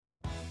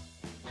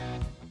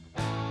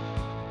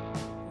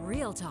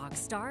Real Talk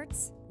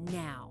starts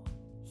now.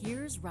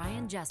 Here's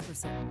Ryan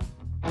Jesperson.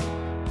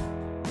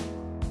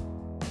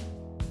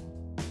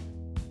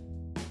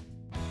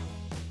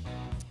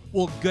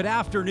 Well, good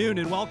afternoon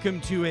and welcome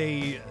to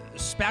a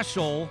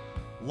special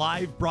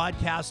live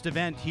broadcast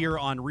event here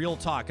on Real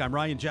Talk. I'm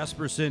Ryan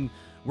Jesperson.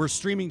 We're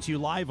streaming to you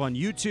live on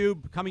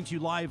YouTube, coming to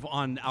you live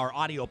on our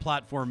audio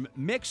platform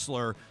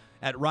Mixlr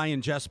at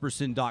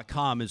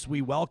ryanjesperson.com as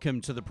we welcome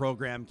to the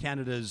program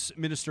Canada's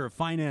Minister of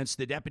Finance,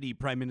 the Deputy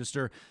Prime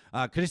Minister,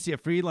 Chrystia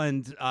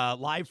Freeland,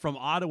 live from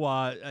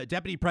Ottawa.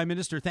 Deputy Prime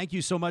Minister, thank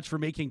you so much for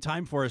making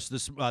time for us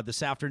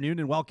this afternoon,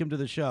 and welcome to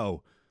the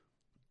show.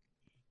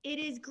 It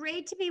is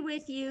great to be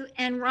with you.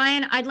 And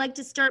Ryan, I'd like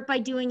to start by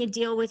doing a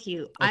deal with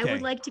you. Okay. I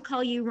would like to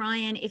call you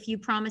Ryan if you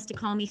promise to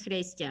call me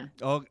Chrystia.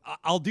 Oh,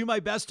 I'll do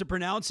my best to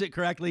pronounce it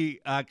correctly,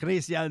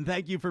 Chrystia, and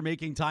thank you for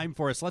making time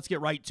for us. Let's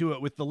get right to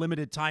it with the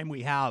limited time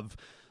we have.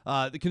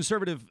 The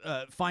Conservative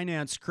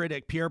finance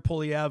critic, Pierre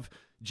Poilievre,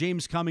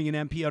 James Cumming,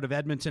 an MP out of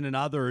Edmonton, and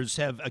others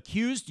have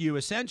accused you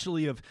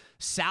essentially of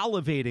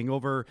salivating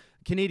over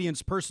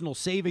Canadians' personal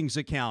savings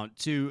account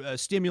to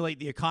stimulate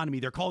the economy.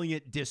 They're calling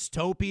it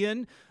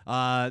dystopian.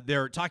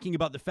 They're talking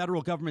about the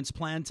federal government's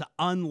plan to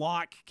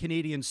unlock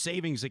Canadian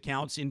savings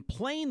accounts. In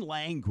plain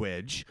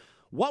language,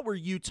 what were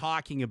you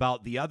talking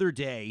about the other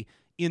day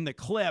in the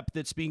clip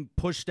that's being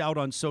pushed out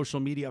on social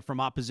media from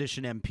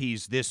opposition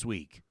MPs this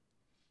week?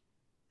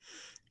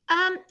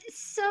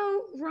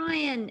 So,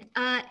 Ryan,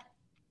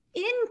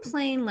 in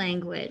plain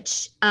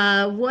language,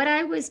 what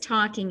I was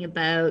talking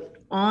about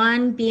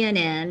on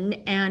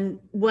BNN and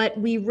what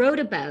we wrote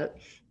about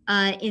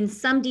in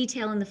some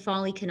detail in the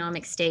fall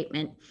economic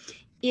statement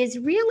is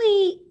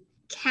really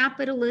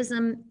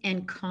capitalism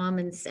and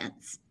common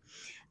sense.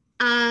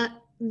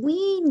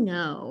 We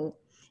know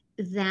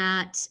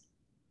that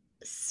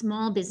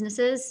small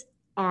businesses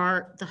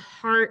are the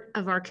heart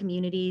of our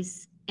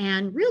communities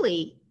and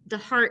really the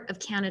heart of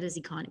Canada's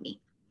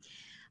economy.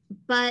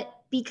 But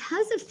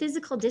because of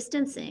physical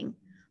distancing,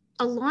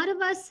 a lot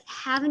of us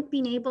haven't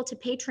been able to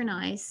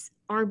patronize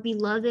our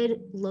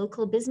beloved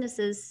local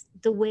businesses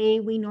the way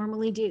we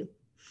normally do.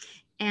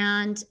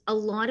 And a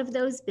lot of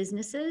those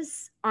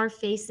businesses are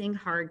facing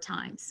hard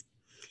times.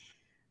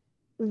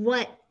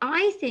 What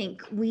I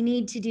think we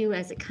need to do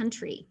as a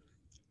country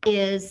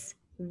is,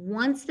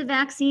 once the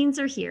vaccines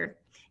are here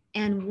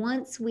and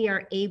once we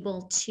are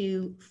able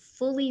to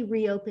fully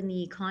reopen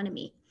the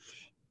economy,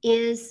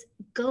 is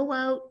go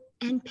out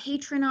and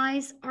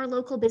patronize our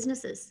local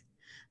businesses.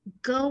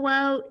 Go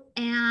out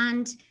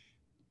and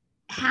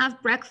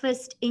have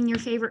breakfast in your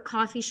favorite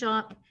coffee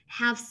shop,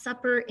 have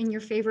supper in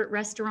your favorite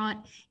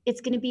restaurant.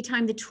 It's going to be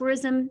time. The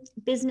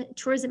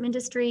tourism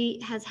industry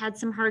has had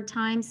some hard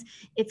times.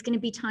 It's going to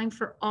be time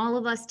for all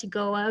of us to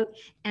go out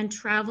and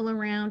travel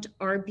around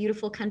our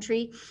beautiful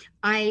country.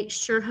 I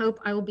sure hope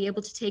I will be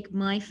able to take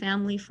my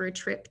family for a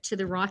trip to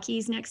the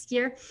Rockies next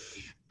year.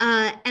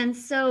 And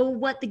so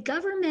what the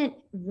government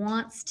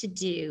wants to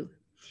do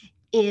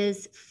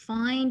is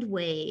find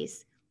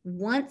ways,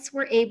 once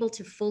we're able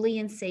to fully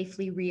and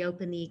safely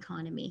reopen the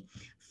economy,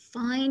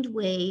 find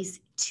ways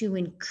to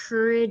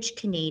encourage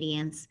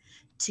Canadians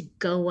to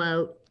go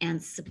out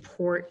and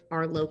support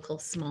our local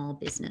small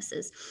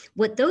businesses.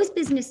 What those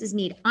businesses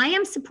need, I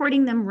am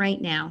supporting them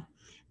right now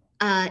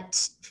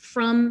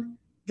from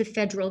the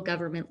federal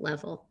government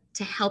level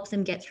to help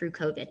them get through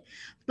COVID.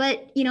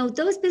 But,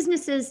 those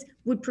businesses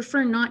would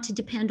prefer not to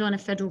depend on a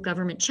federal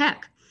government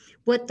check.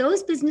 What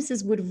those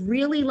businesses would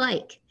really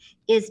like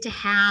is to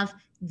have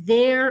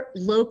their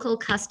local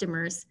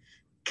customers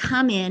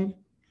come in,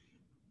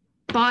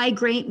 buy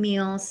great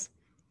meals,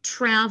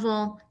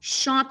 travel,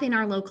 shop in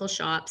our local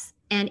shops.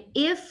 And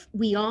if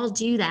we all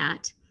do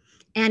that,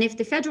 and if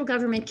the federal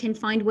government can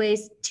find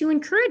ways to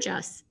encourage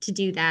us to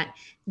do that,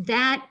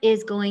 that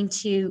is going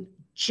to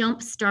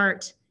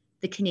jumpstart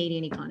the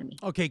Canadian economy.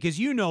 Okay, because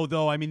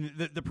though, I mean,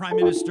 the Prime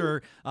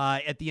Minister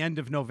at the end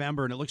of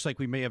November, and it looks like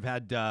we may have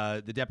had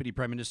the Deputy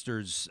Prime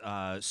Minister's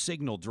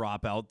signal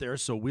drop out there,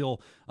 so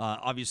we'll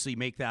obviously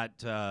make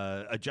that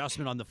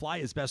adjustment on the fly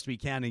as best we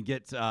can and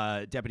get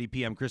Deputy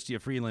PM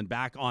Chrystia Freeland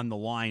back on the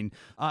line.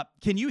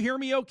 Can you hear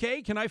me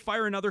okay? Can I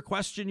fire another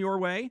question your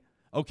way?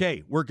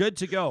 Okay, we're good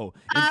to go.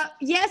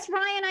 Yes,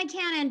 Ryan, I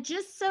can. And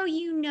just so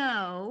you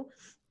know,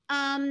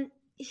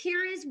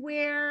 here is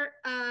where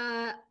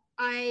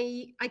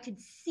I could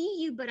see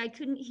you, but I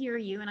couldn't hear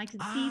you. And I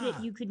could see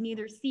that you could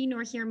neither see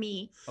nor hear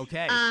me.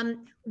 Okay.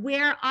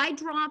 Where I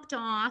dropped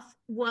off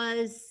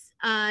was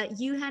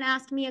you had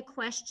asked me a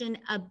question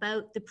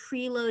about the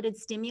preloaded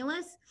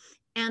stimulus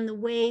and the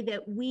way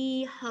that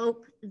we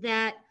hope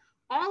that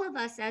all of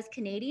us as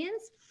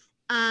Canadians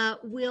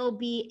will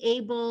be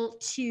able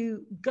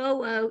to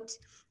go out,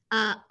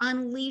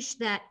 unleash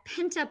that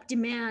pent-up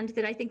demand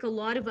that I think a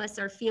lot of us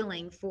are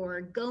feeling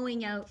for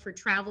going out, for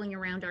traveling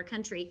around our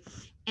country.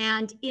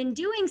 And in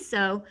doing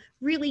so,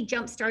 really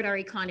jumpstart our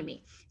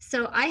economy.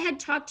 So I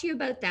had talked to you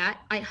about that.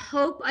 I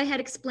hope I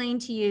had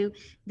explained to you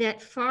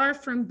that far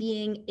from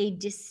being a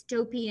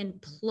dystopian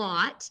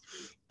plot,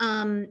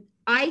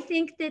 I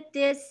think that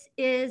this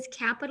is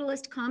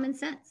capitalist common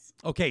sense.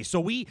 Okay, so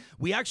we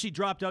actually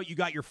dropped out. You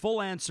got your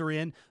full answer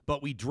in,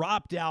 but we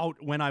dropped out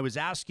when I was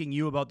asking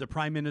you about the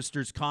Prime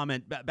Minister's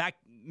comment back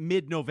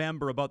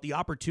mid-November about the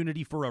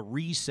opportunity for a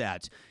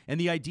reset and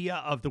the idea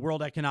of the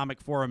World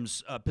Economic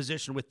Forum's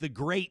position with the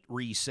Great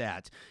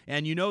Reset.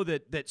 And you know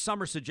that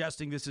some are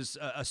suggesting this is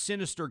a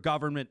sinister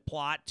government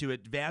plot to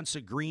advance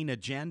a green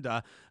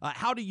agenda.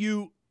 How do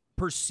you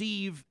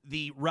perceive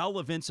the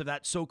relevance of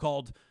that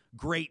so-called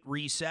Great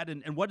Reset?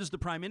 And what does the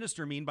Prime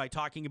Minister mean by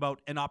talking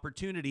about an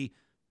opportunity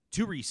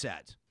to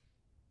reset?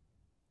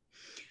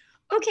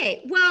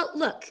 Okay, well,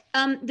 look,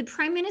 the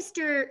Prime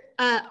Minister,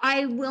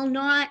 I will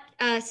not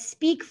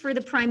speak for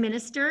the Prime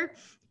Minister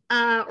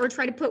or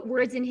try to put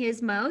words in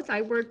his mouth.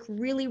 I work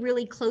really,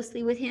 really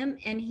closely with him,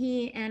 and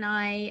he and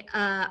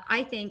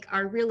I think,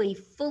 are really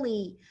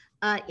fully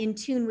in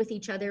tune with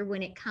each other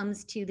when it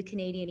comes to the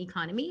Canadian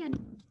economy and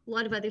a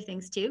lot of other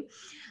things too.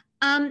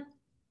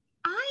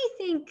 I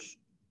think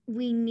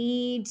we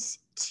need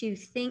to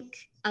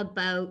think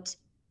about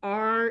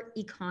our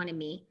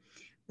economy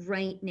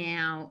right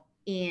now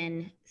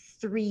in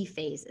 3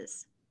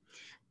 phases.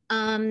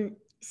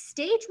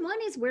 Stage 1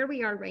 is where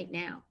we are right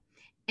now.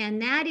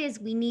 And that is,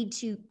 we need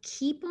to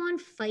keep on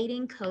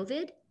fighting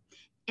COVID,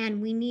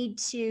 and we need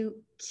to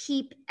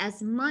keep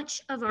as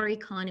much of our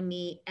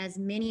economy, as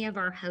many of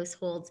our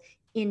households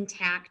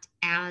intact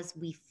as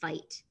we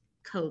fight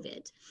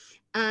COVID.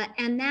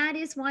 And that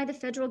is why the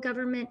federal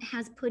government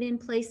has put in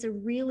place a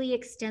really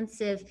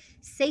extensive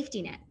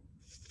safety net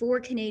for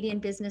Canadian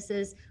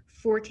businesses,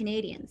 for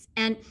Canadians.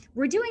 And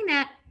we're doing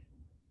that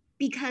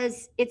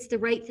because it's the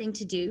right thing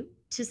to do,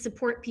 to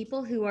support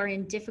people who are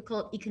in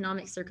difficult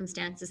economic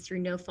circumstances through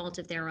no fault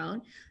of their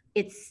own.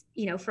 It's,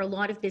 for a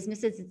lot of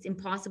businesses, it's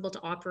impossible to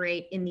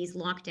operate in these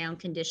lockdown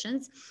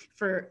conditions.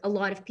 For a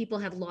lot of people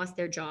have lost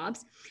their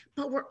jobs.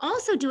 But we're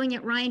also doing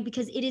it, Ryan,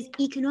 because it is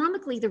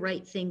economically the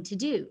right thing to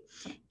do.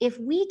 If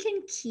we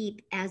can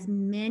keep as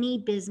many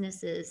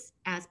businesses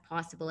as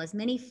possible, as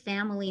many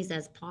families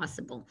as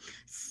possible,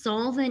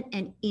 solvent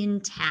and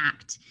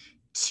intact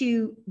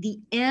to the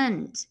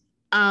end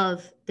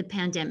of the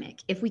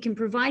pandemic, if we can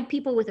provide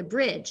people with a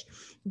bridge,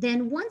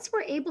 then once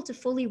we're able to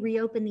fully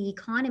reopen the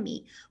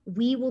economy,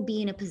 we will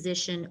be in a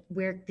position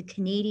where the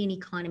Canadian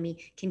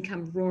economy can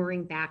come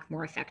roaring back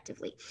more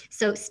effectively.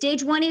 So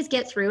stage 1 is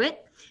get through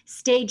it.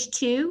 Stage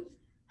 2,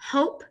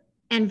 hope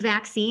and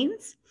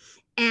vaccines,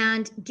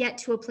 and get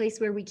to a place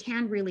where we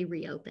can really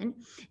reopen.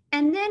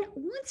 And then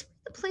once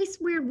we're at the place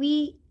where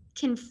we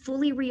can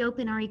fully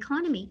reopen our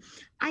economy,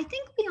 I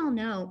think we all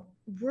know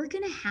we're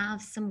going to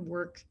have some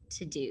work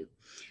to do.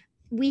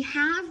 We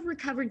have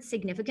recovered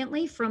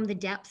significantly from the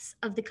depths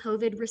of the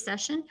COVID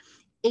recession.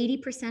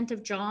 80%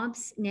 of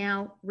jobs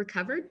now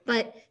recovered,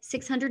 but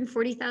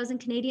 640,000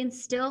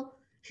 Canadians still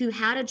who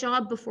had a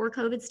job before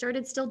COVID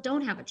started still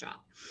don't have a job.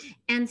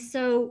 And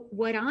so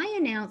what I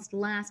announced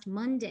last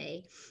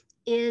Monday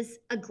is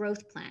a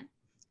growth plan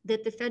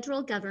that the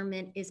federal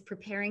government is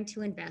preparing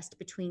to invest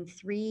between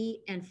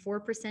 3 and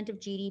 4% of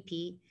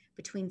GDP,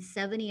 between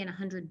 $70 and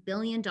 $100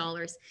 billion,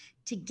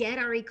 to get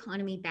our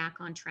economy back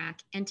on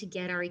track and to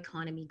get our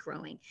economy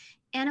growing.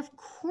 And of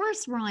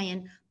course,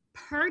 Ryan,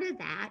 part of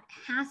that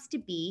has to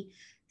be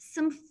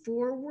some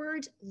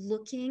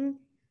forward-looking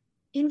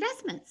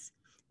investments.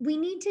 We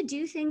need to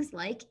do things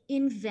like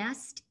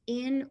invest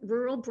in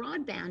rural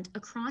broadband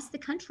across the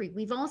country.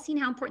 We've all seen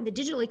how important the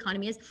digital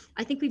economy is.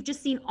 I think we've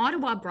just seen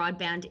Ottawa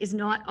broadband is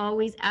not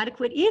always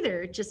adequate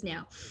either just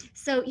now.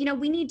 So,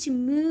 we need to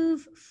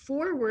move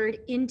forward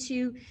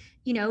into,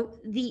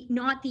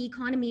 not the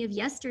economy of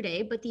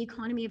yesterday, but the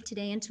economy of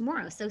today and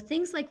tomorrow. So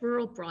things like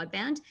rural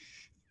broadband,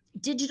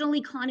 digital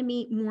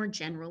economy more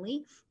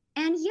generally.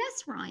 And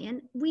yes,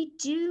 Ryan, we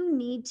do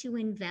need to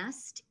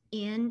invest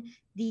in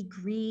the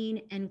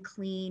green and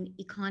clean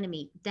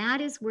economy.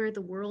 That is where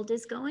the world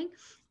is going.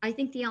 I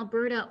think the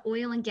Alberta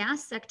oil and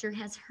gas sector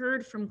has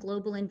heard from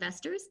global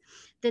investors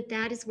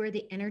that is where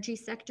the energy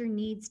sector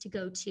needs to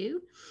go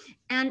too.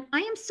 And I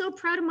am so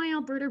proud of my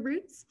Alberta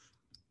roots.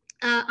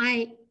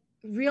 I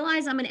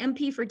realize I'm an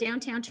MP for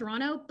downtown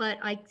Toronto, but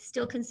I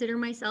still consider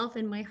myself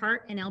in my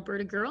heart an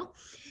Alberta girl.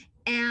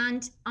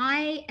 And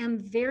I am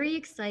very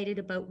excited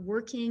about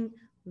working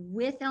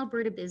with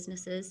Alberta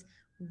businesses,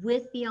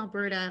 with the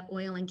Alberta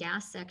oil and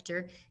gas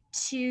sector,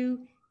 to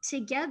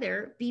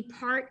together be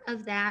part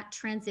of that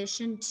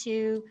transition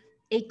to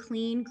a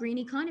clean, green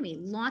economy.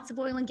 Lots of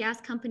oil and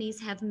gas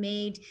companies have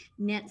made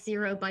net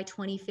zero by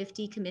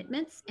 2050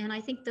 commitments, and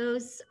I think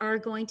those are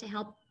going to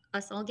help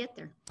us all get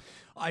there.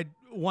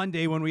 One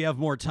day when we have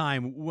more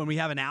time, when we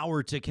have an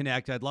hour to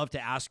connect, I'd love to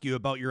ask you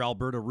about your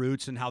Alberta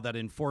roots and how that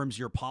informs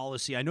your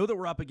policy. I know that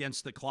we're up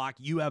against the clock.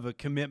 You have a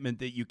commitment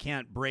that you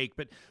can't break,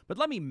 but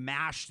let me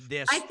mash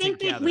this I think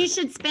together. we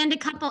should spend a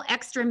couple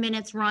extra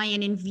minutes,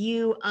 Ryan, in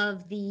view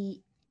of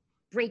the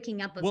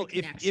breaking up of well,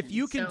 the connection. if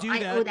you can so do I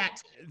that, owe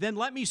that. then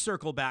let me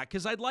circle back,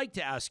 because I'd like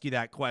to ask you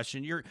that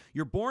question.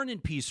 You're born in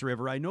Peace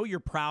River. I know you're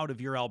proud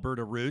of your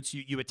Alberta roots.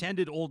 You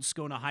attended Old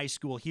Scona High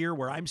School here,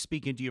 where I'm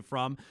speaking to you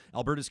from,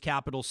 Alberta's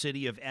capital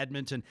city of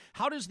Edmonton.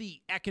 How does the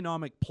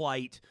economic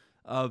plight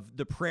of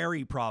the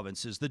prairie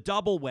provinces, the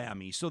double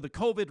whammy, so the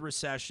COVID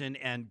recession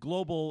and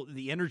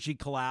the energy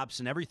collapse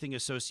and everything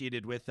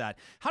associated with that,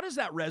 how does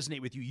that resonate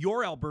with you,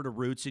 your Alberta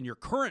roots, in your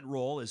current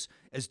role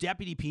as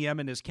Deputy PM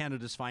and as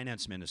Canada's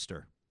Finance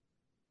Minister?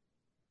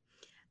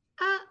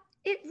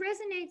 It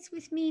resonates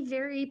with me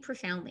very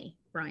profoundly,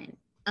 Brian.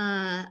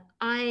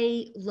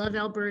 I love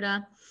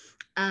Alberta.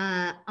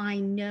 I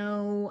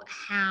know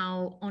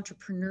how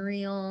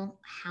entrepreneurial,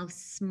 how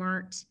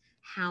smart,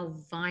 how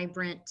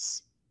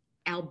vibrant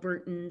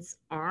Albertans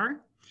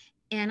are.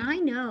 And I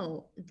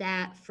know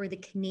that for the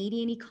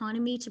Canadian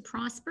economy to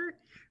prosper,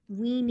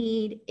 we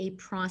need a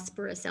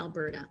prosperous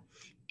Alberta.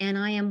 And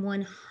I am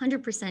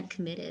 100%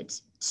 committed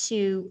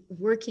to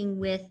working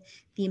with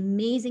the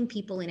amazing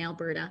people in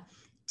Alberta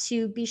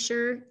to be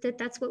sure that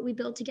that's what we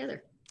build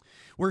together.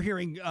 We're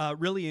hearing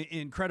really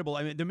incredible.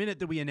 I mean, the minute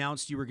that we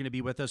announced you were going to be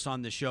with us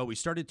on the show, we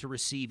started to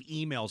receive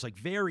emails, like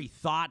very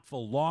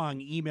thoughtful, long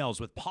emails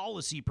with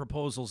policy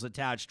proposals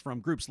attached from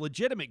groups,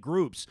 legitimate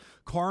groups.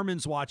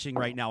 Carmen's watching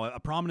right now, a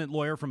prominent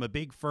lawyer from a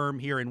big firm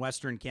here in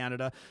Western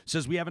Canada,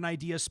 says we have an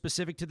idea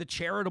specific to the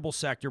charitable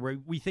sector where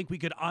we think we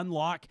could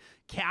unlock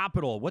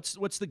capital.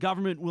 What's the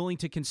government willing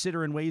to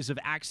consider in ways of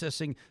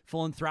accessing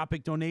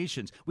philanthropic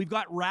donations? We've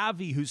got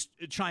Ravi who's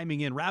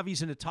chiming in.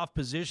 Ravi's in a tough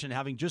position,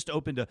 having just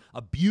opened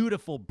a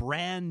beautiful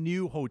brand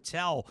new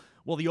hotel.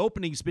 Well, the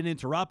opening's been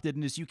interrupted,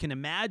 and as you can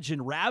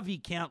imagine, Ravi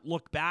can't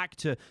look back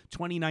to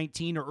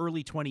 2019 or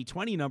early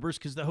 2020 numbers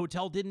because the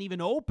hotel didn't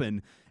even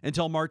open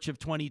until March of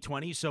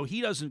 2020, so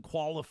he doesn't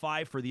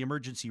qualify for the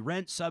emergency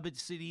rent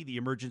subsidy, the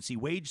emergency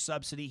wage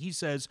subsidy. He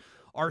says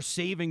our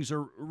savings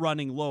are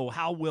running low.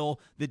 How will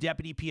the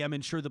Deputy PM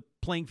ensure the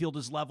playing field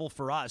is level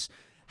for us?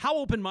 How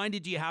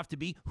open-minded do you have to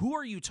be? Who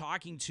are you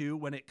talking to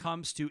when it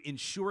comes to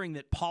ensuring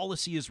that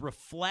policy is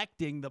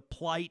reflecting the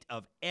plight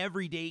of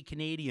everyday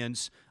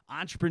Canadians,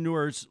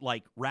 entrepreneurs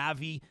like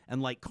Ravi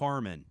and like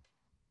Carmen?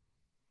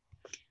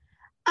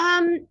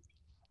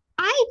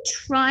 I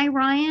try,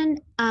 Ryan,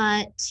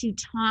 to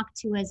talk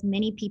to as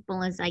many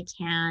people as I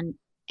can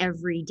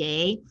every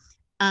day.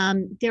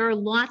 There are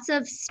lots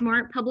of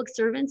smart public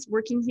servants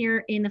working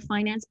here in the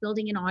finance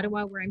building in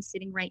Ottawa, where I'm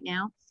sitting right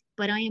now.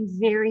 But I am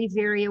very,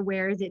 very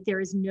aware that there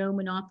is no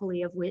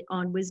monopoly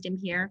on wisdom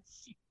here.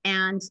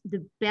 And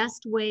the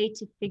best way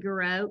to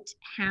figure out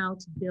how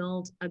to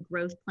build a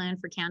growth plan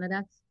for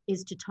Canada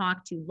is to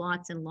talk to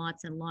lots and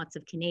lots and lots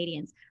of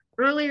Canadians.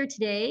 Earlier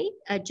today,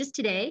 just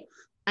today,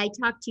 I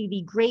talked to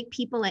the great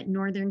people at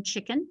Northern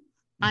Chicken.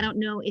 I don't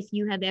know if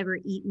you have ever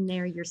eaten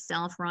there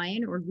yourself,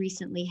 Ryan, or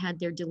recently had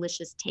their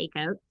delicious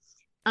takeout.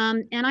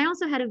 And I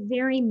also had a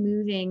very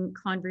moving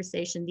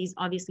conversation. These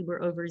obviously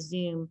were over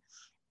Zoom.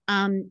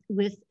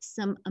 With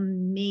some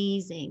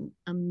amazing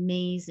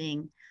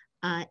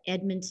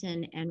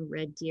Edmonton and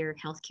Red Deer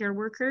healthcare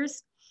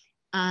workers.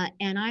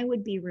 And I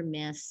would be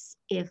remiss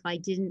if I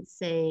didn't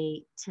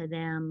say to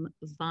them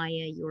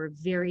via your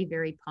very,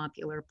 very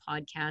popular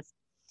podcast,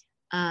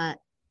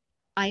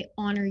 I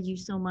honor you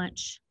so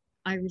much.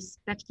 I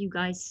respect you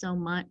guys so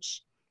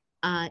much.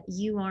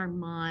 You are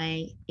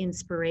my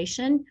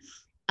inspiration.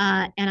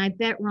 And I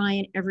bet,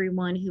 Ryan,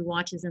 everyone who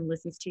watches and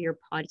listens to your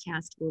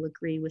podcast will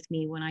agree with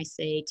me when I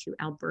say to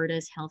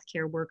Alberta's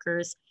healthcare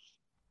workers,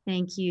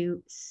 thank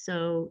you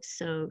so,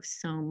 so,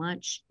 so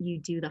much. You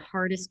do the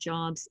hardest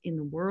jobs in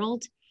the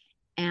world,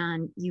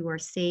 and you are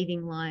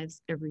saving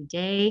lives every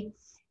day.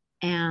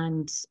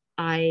 And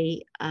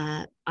I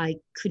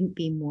couldn't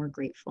be more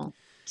grateful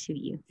to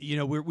you. You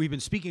know, we've been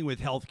speaking with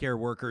healthcare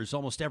workers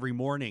almost every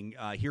morning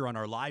here on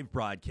our live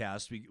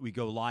broadcast. We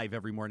go live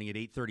every morning at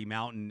 8:30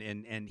 Mountain,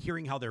 and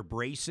hearing how they're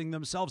bracing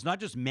themselves, not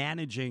just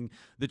managing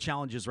the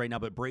challenges right now,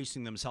 but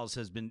bracing themselves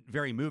has been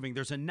very moving.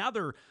 There's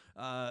another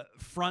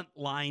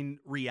frontline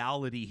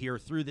reality here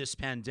through this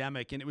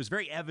pandemic, and it was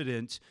very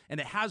evident, and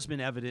it has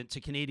been evident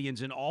to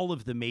Canadians in all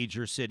of the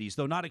major cities,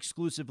 though not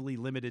exclusively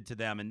limited to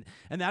them, and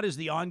that is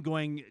the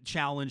ongoing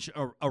challenge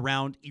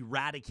around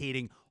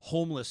eradicating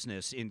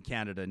homelessness in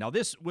Canada. Now,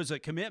 this was a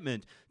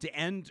commitment to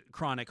end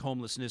chronic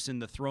homelessness in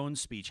the throne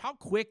speech. How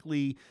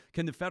quickly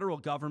can the federal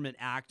government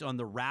act on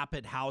the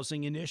Rapid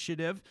Housing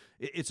Initiative?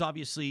 It's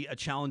obviously a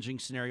challenging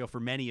scenario for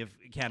many of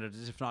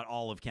Canada's, if not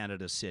all of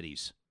Canada's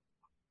cities.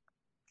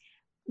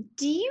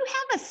 Do you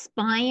have a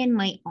spy in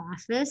my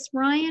office,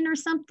 Ryan, or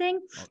something?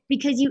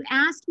 Because you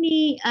asked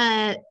me,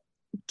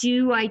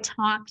 do I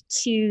talk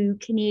to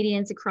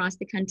Canadians across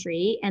the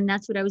country? And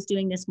that's what I was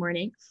doing this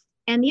morning.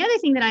 And the other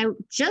thing that I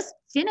just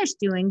finished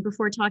doing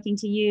before talking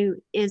to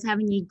you is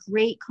having a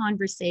great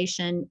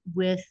conversation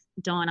with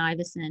Don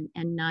Iveson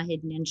and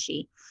Nahid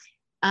Nenshi.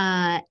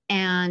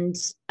 And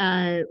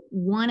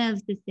one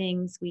of the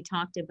things we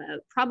talked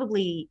about,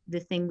 probably the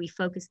thing we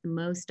focused the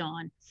most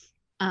on,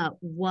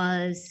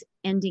 was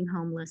ending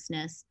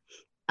homelessness.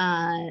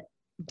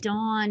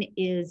 Dawn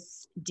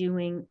is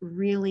doing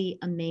really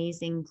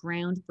amazing,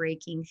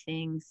 groundbreaking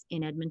things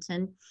in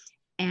Edmonton.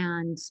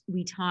 And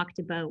we talked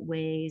about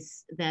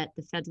ways that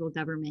the federal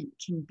government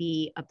can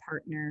be a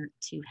partner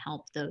to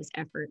help those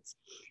efforts.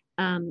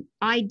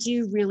 I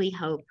do really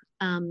hope,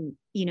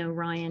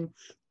 Ryan,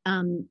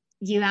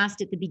 you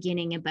asked at the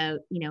beginning about,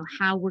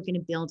 how we're going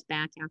to build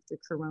back after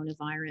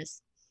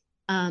coronavirus.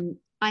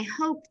 I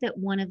hope that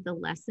one of the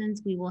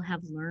lessons we will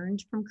have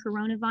learned from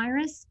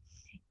coronavirus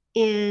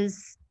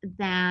is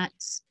that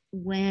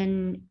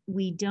when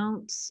we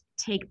don't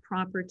take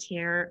proper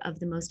care of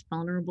the most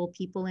vulnerable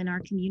people in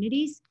our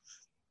communities,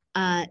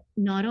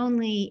 not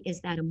only is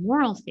that a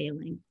moral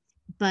failing,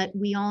 but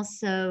we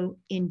also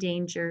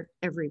endanger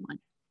everyone.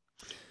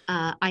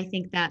 I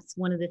think that's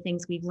one of the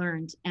things we've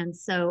learned. And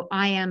so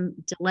I am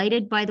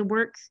delighted by the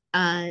work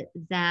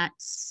that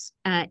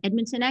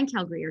Edmonton and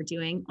Calgary are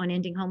doing on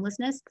ending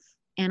homelessness.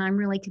 And I'm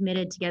really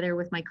committed, together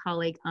with my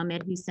colleague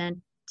Ahmed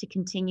Hussein, to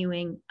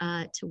continuing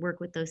to work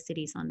with those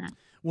cities on that.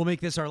 We'll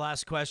make this our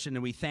last question,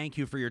 and we thank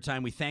you for your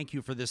time. We thank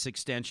you for this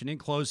extension. In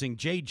closing,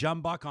 Jay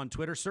Jumbuck on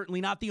Twitter, certainly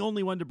not the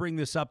only one to bring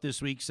this up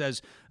this week,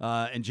 says,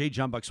 and Jay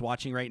Jumbuck's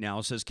watching right now,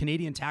 says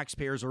Canadian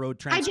taxpayers are owed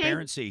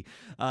transparency.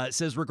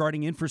 Says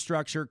regarding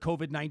infrastructure,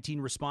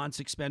 COVID-19 response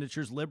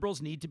expenditures,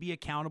 Liberals need to be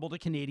accountable to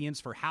Canadians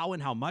for how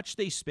and how much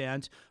they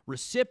spent.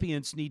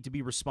 Recipients need to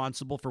be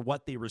responsible for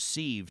what they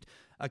received.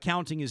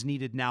 Accounting is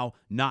needed now,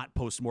 not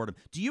postmortem.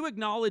 Do you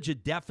acknowledge a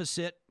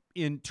deficit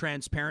in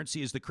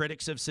transparency, as the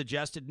critics have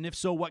suggested? And if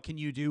so, what can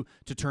you do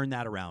to turn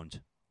that around?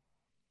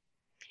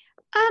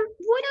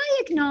 What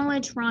I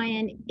acknowledge,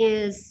 Ryan,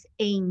 is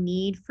a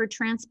need for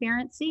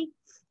transparency.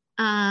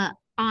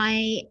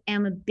 I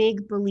am a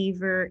big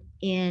believer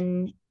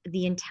in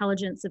the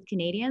intelligence of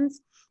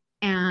Canadians.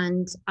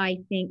 And I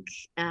think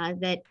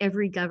that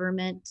every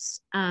government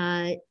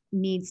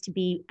needs to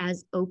be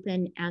as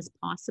open as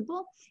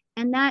possible.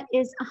 And that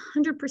is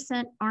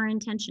 100% our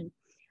intention.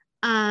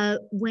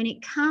 When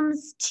it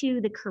comes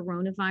to the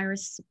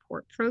coronavirus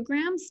support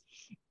programs,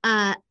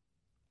 I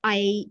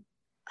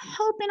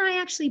hope and I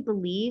actually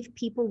believe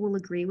people will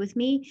agree with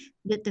me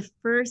that the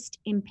first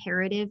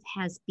imperative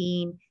has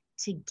been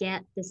to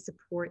get the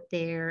support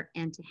there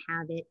and to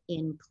have it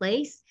in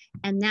place.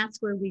 And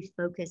that's where we've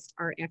focused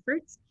our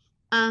efforts.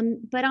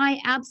 But I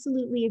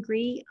absolutely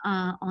agree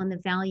on the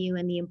value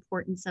and the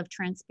importance of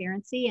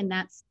transparency, and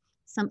that's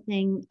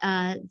something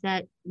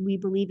that we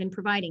believe in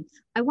providing.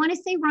 I want to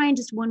say, Ryan,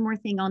 just one more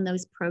thing on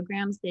those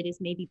programs that is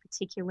maybe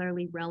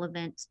particularly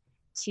relevant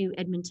to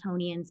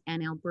Edmontonians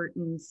and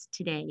Albertans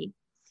today,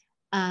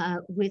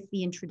 with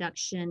the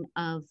introduction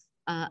of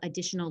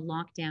additional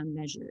lockdown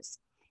measures.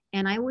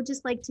 And I would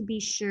just like to be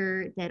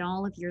sure that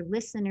all of your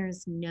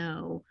listeners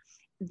know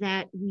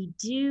that we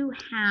do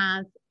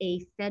have a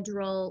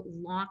federal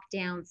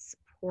lockdown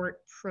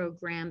support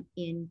program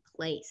in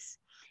place.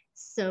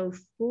 So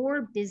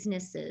for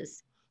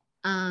businesses,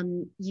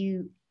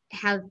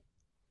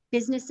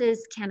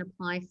 businesses can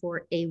apply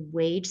for a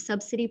wage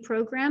subsidy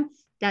program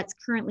that's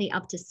currently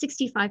up to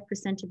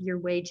 65% of your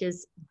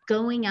wages,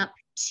 going up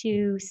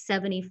to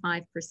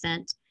 75%.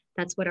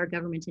 That's what our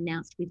government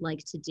announced we'd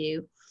like to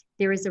do.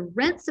 There is a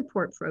rent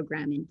support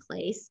program in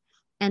place,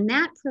 and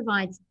that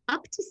provides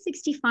up to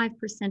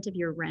 65% of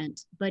your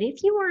rent. But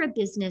if you are a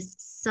business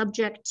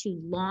subject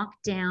to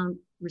lockdown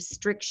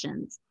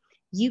restrictions,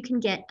 you can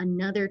get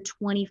another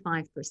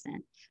 25%.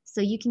 So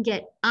you can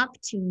get up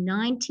to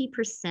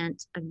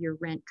 90% of your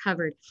rent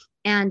covered.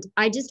 And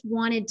I just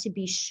wanted to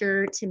be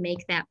sure to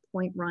make that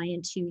point,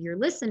 Ryan, to your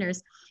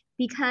listeners,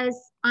 because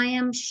I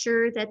am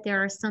sure that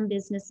there are some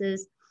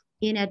businesses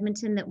in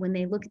Edmonton that when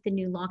they look at the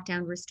new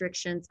lockdown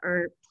restrictions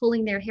are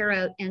pulling their hair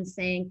out and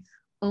saying,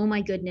 oh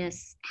my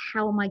goodness,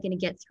 how am I going to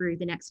get through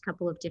the next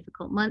couple of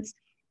difficult months?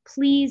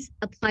 Please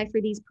apply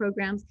for these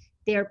programs.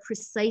 They are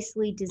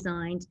precisely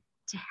designed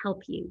to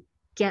help you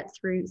get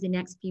through the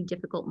next few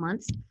difficult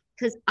months,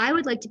 because I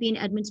would like to be in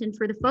Edmonton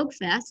for the Folk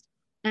Fest,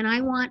 and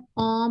I want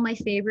all my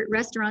favorite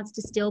restaurants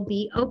to still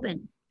be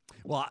open.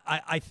 Well,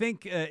 I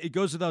think it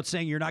goes without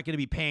saying you're not going to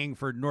be paying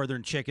for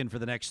Northern Chicken for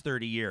the next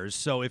 30 years.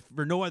 So if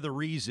for no other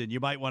reason, you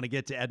might want to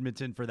get to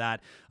Edmonton for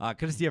that.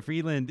 Chrystia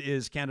Freeland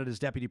is Canada's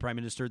Deputy Prime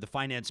Minister, the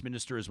Finance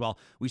Minister as well.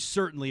 We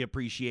certainly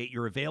appreciate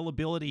your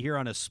availability here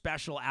on a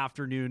special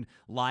afternoon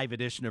live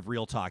edition of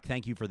Real Talk.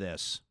 Thank you for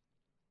this.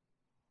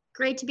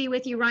 Great to be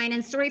with you, Ryan,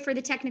 and sorry for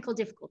the technical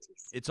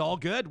difficulties. It's all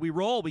good. We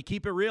roll. We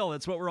keep it real.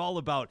 That's what we're all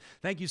about.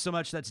 Thank you so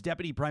much. That's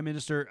Deputy Prime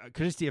Minister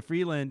Chrystia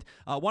Freeland.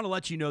 I want to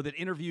let you know that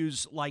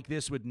interviews like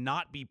this would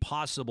not be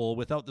possible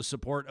without the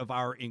support of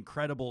our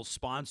incredible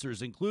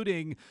sponsors,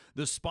 including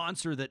the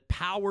sponsor that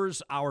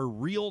powers our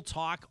Real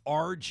Talk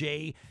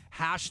RJ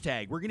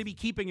hashtag. We're going to be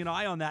keeping an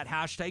eye on that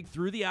hashtag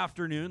through the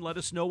afternoon. Let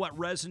us know what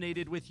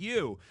resonated with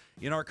you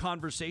in our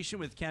conversation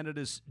with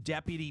Canada's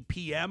Deputy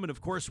PM. And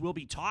of course, we'll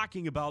be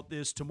talking about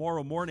this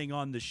tomorrow morning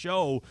on the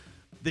show.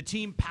 The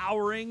team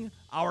powering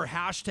our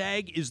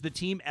hashtag is the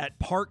team at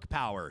Park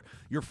Power,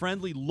 your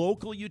friendly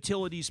local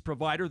utilities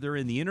provider. They're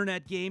in the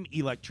internet game,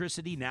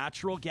 electricity,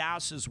 natural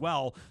gas as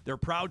well. They're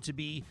proud to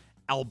be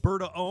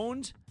Alberta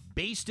owned,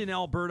 based in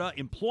Alberta,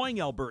 employing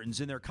Albertans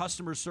in their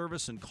customer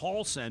service and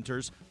call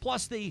centers.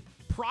 Plus, they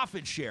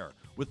profit share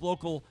with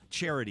local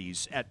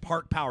charities at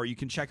Park Power. You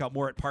can check out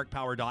more at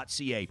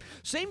parkpower.ca.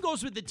 Same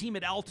goes with the team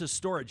at Alta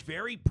Storage.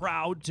 Very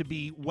proud to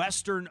be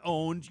Western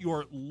owned,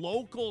 your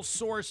local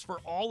source for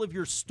all of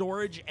your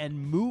storage and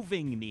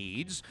moving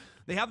needs.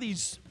 They have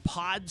these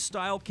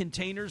pod-style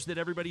containers that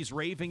everybody's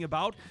raving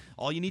about.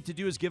 All you need to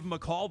do is give them a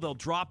call. They'll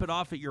drop it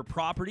off at your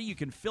property. You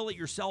can fill it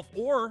yourself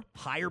or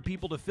hire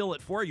people to fill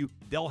it for you.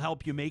 They'll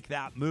help you make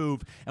that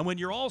move. And when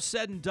you're all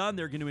said and done,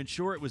 they're going to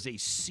ensure it was a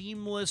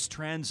seamless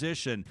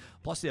transition.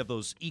 Plus, they have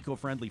those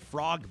eco-friendly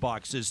frog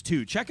boxes,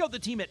 too. Check out the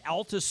team at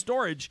Alta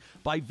Storage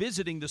by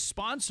visiting the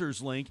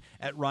sponsors link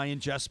at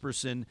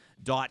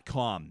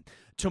ryanjesperson.com.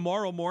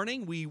 Tomorrow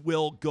morning, we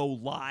will go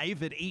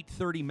live at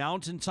 8:30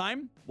 Mountain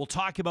Time. We'll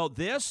talk about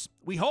this.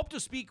 We hope to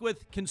speak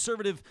with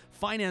Conservative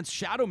Finance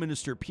Shadow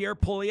Minister Pierre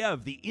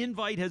Poilievre. The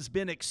invite has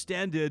been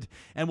extended,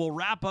 and we'll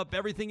wrap up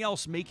everything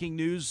else making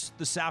news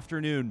this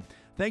afternoon.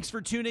 Thanks for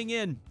tuning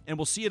in, and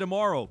we'll see you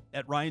tomorrow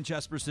at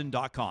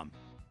ryanjesperson.com.